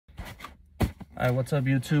Alright, what's up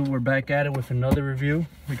YouTube? We're back at it with another review.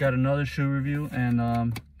 We got another shoe review,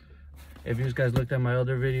 and if you guys looked at my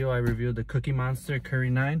other video, I reviewed the Cookie Monster Curry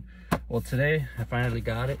 9. Well, today I finally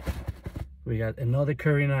got it. We got another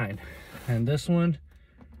Curry 9, and this one,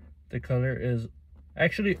 the color is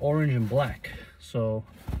actually orange and black. So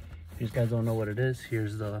if you guys don't know what it is,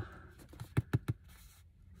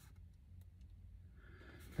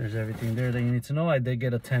 there's everything there that you need to know. I did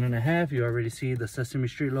get a 10.5. You already see the Sesame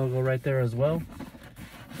Street logo right there as well.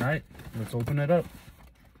 All right, let's open it up.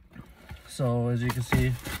 So as you can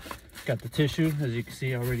see, got the tissue. As you can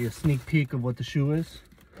see, already a sneak peek of what the shoe is.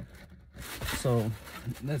 So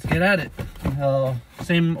let's get at it.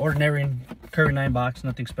 Same ordinary Curry 9 box,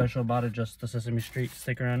 nothing special about it, just the Sesame Street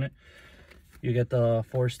sticker on it. You get the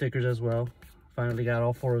 4 stickers as well. Finally got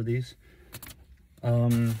all 4 of these.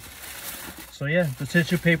 So yeah, the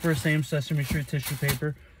tissue paper, same Sesame Street tissue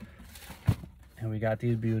paper. And we got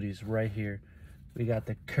these beauties right here. We got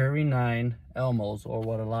the Curry 9 Elmos, or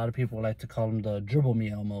what a lot of people like to call them, the Dribble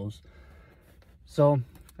Me Elmos. So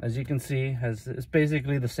as you can see, it's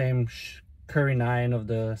basically the same Curry 9 of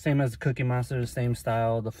the same as the Cookie Monster, the same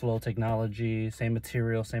style, the flow technology, same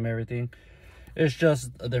material, same everything. It's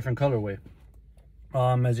just a different colorway.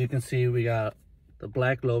 As you can see, we got the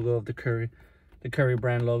black logo of the Curry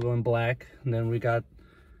brand logo in black, and then we got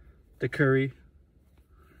the Curry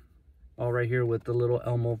all right here with the little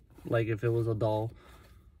Elmo, like if it was a doll.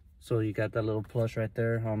 So you got that little plush right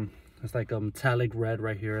there. It's like a metallic red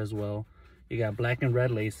right here as well. You got black and red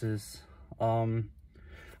laces. I don't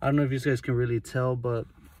know if you guys can really tell, but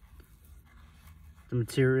the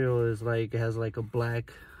material is like, it has like a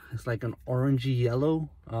black, it's like an orangey yellow.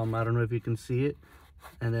 I don't know if you can see it,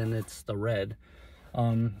 and then it's the red.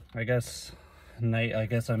 I guess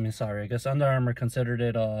Under Armour considered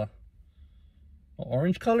it a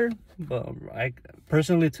orange color, but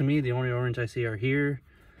personally, to me, the only orange I see are here,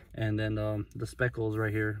 and then the speckles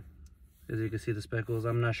right here. As you can see, the speckles,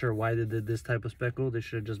 I'm not sure why they did this type of speckle. They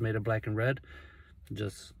should have just made it black and red,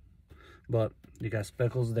 but you got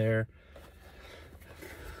speckles there.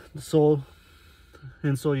 The sole,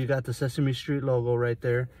 and so you got the Sesame Street logo right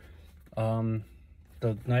there.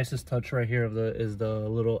 The nicest touch right here is the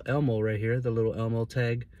little Elmo right here, the little Elmo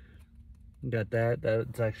tag. You got that.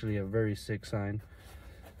 That's actually a very sick sign.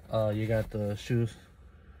 You got the shoes.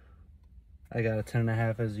 I got a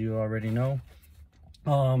 10.5, as you already know.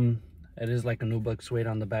 It is like a nubuck suede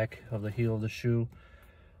on the back of the heel of the shoe.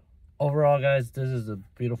 Overall, guys, this is a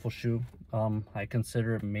beautiful shoe. I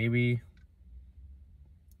consider it maybe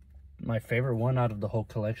my favorite one out of the whole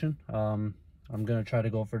collection. I'm gonna try to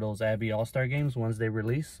go for those Abby All-Star games once they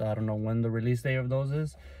release. I don't know when the release day of those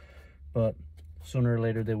is, but sooner or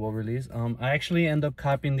later they will release. I actually end up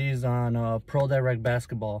copying these on Pro Direct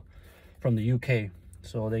Basketball from the UK.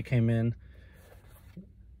 So they came in.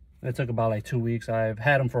 It took about like 2 weeks. I've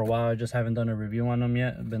had them for a while. I just haven't done a review on them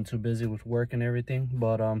yet. I've been too busy with work and everything.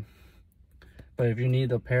 But if you need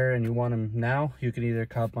a pair and you want them now, you can either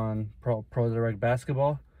cop on Pro Direct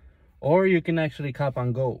Basketball, or you can actually cop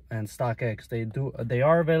on Go and StockX. They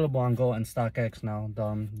are available on Go and StockX now.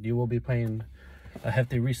 You will be paying a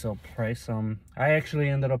hefty resale price. I actually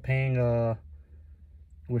ended up paying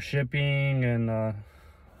with shipping and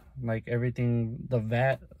like everything, the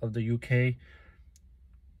VAT of the UK.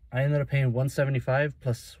 I ended up paying $175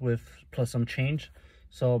 plus some change.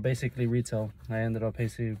 So basically retail. I ended up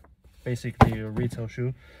basically a retail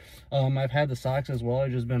shoe. I've had the socks as well. I've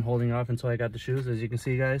just been holding off until I got the shoes. As you can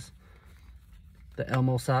see, guys, the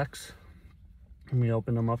Elmo socks. Let me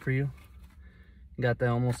open them up for you. Got the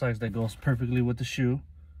Elmo socks that goes perfectly with the shoe.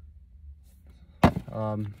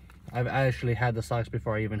 I actually had the socks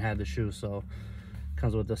before I even had the shoe, so it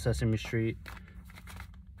comes with the Sesame Street.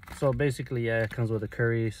 So basically, yeah, it comes with a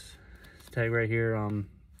Curry tag right here.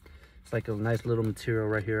 It's like a nice little material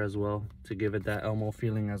right here as well to give it that Elmo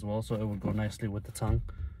feeling as well, so it would go nicely with the tongue.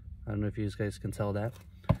 I don't know if you guys can tell that,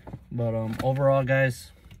 but overall,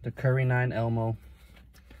 guys, the Curry 9 Elmo,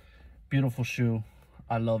 beautiful shoe.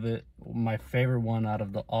 I love it. My favorite one out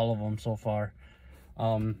of all of them so far.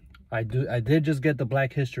 I did just get the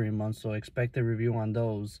Black History Month, so expect a review on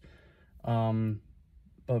those.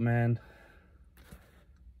 But man,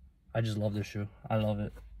 I just love this shoe. I love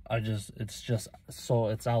it.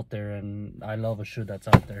 It's out there, and I love a shoe that's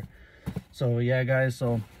out there. So yeah, guys,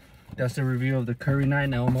 so that's the review of the Curry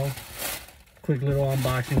 9 Elmo. Quick little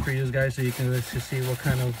unboxing for you guys, so you can see what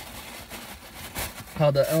kind of,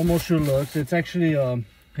 how the Elmo shoe looks. It's actually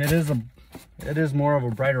it is more of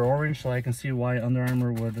a brighter orange, so I can see why Under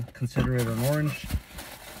Armour would consider it an orange.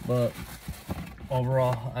 But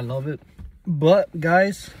overall, I love it. But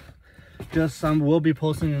guys, just will be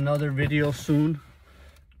posting another video soon.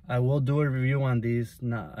 I will do a review on these.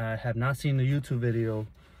 I have not seen the YouTube video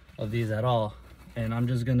of these at all, and I'm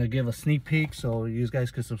just gonna give a sneak peek so you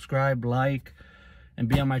guys can subscribe, like, and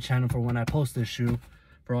be on my channel for when I post this shoe.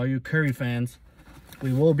 For all you Curry fans,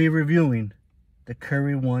 we will be reviewing the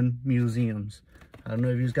Curry 1 museums. I don't know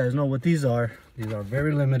if you guys know what these are. These are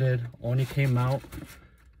very limited, only came out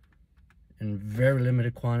in very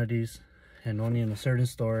limited quantities and only in a certain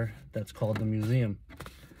store that's called the museum.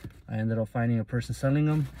 I ended up finding a person selling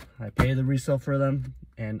them. I paid the resale for them,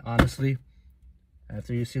 and honestly,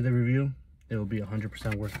 after you see the review, it will be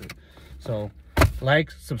 100% worth it. So like,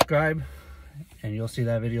 subscribe, and you'll see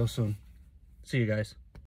that video soon. See you guys.